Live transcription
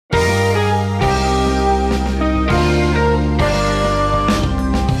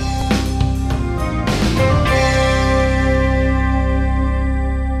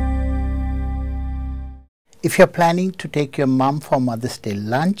If you're planning to take your mom for Mother's Day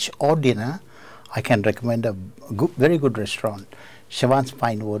lunch or dinner, I can recommend a very good restaurant, Sivan's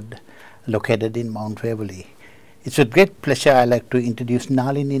Pinewood, located in Mount Waverly. It's with great pleasure I'd like to introduce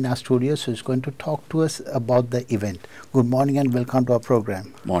Nalin in our studios, who is going to talk to us about the event. Good morning and welcome to our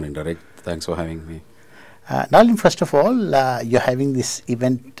program. Morning, Derek. Thanks for having me. Nalin, first of all, you're having this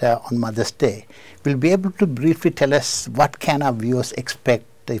event on Mother's Day. Will you be able to briefly tell us what can our viewers expect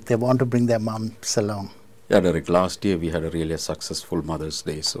if they want to bring their moms along? Yeah, Derek, last year we had a really successful Mother's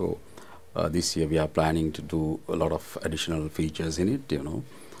Day. So this year we are planning to do a lot of additional features in it,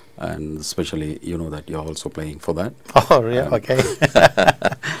 and especially, that you're also playing for that. Oh, yeah, okay.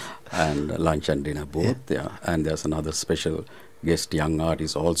 And lunch and dinner both, yeah. And there's another special guest young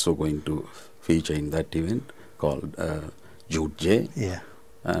artist also going to feature in that event called Jude J. Yeah.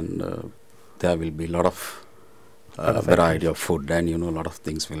 And there will be a lot of variety of food, and, a lot of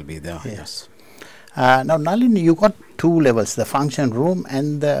things will be there, yes. Now, Nalin, you got two levels, the function room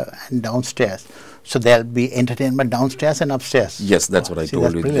and downstairs. So there'll be entertainment downstairs and upstairs. Yes, that's what I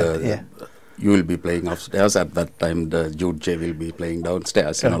told you. Yeah. You will be playing upstairs. At that time, the Jude J will be playing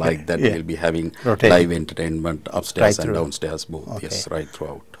downstairs. Like that, we'll be having live entertainment upstairs and downstairs both. Okay. Yes, right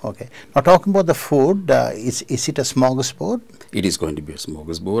throughout. Okay. Now, talking about the food, is it a smorgasbord? It is going to be a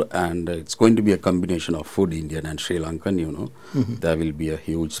smorgasbord, and it's going to be a combination of food, Indian and Sri Lankan. There will be a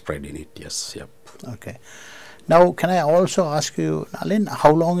huge spread in it. Yes, yep. Okay. Now, can I also ask you, Nalin,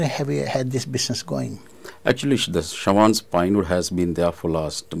 how long have you had this business going? Actually, the Sivan's Pinewood has been there for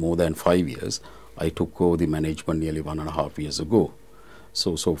last more than 5 years. I took over the management nearly 1.5 years ago.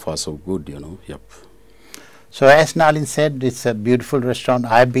 So far so good, yep. So as Nalin said, it's a beautiful restaurant.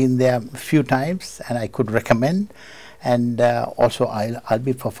 I've been there a few times and I could recommend. And also I'll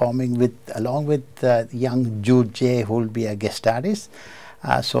be performing along with young Jude J, who will be a guest artist.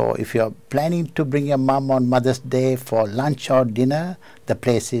 So if you're planning to bring your mom on Mother's Day for lunch or dinner, the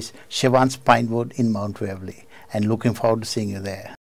place is Sivan's Pinewood in Mount Waverly, and looking forward to seeing you there.